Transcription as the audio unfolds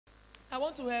I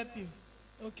want to help you,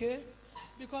 okay?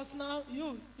 Because now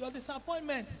your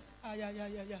disappointment,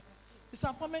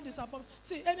 disappointment.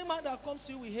 See, any man that comes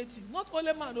to you will hate you. Not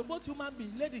only man, but both human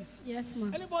beings, ladies. Yes,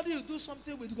 ma'am. Anybody you do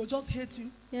something with will just hate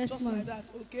you. Yes, just like that,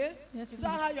 okay? Yes, is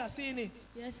that how you are seeing it?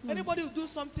 Yes, ma'am. Anybody you do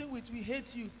something with will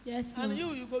hate you. Yes, and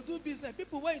you go do business.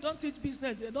 People when you don't teach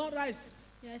business, they don't rise.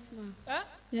 Yes, ma'am. Eh?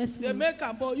 Yes, they make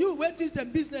them, but you when teach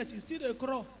them business, you still they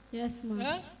crawl. Yes, ma'am.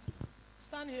 Eh?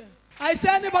 Stand here. I say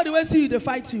anybody will see you, they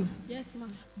fight you. Yes,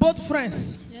 ma'am. Both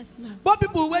friends. Yes, ma'am. Both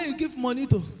people where you give money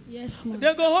to. Yes, ma'am.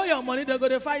 They go hold your money, they go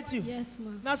they fight you. Yes,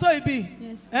 ma'am. Now so it be.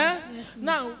 Yes, eh? Yes,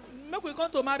 now, make we come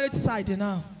to marriage side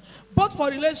now. Both for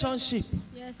relationship.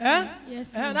 Yes, eh?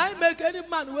 Yes, and I make any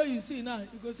man where you see now,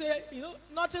 you go say,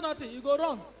 nothing, you go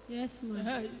run. Yes,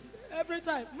 ma'am. Every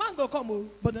time, man go come,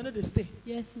 but they know they stay.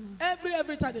 Yes, ma'am.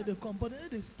 Every time they come, but they know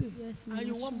they stay. Yes, ma'am. And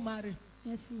you won't marry.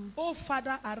 Yes, ma'am. Oh,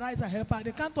 Father, arise and help her.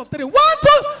 The count of 3. 1, 2.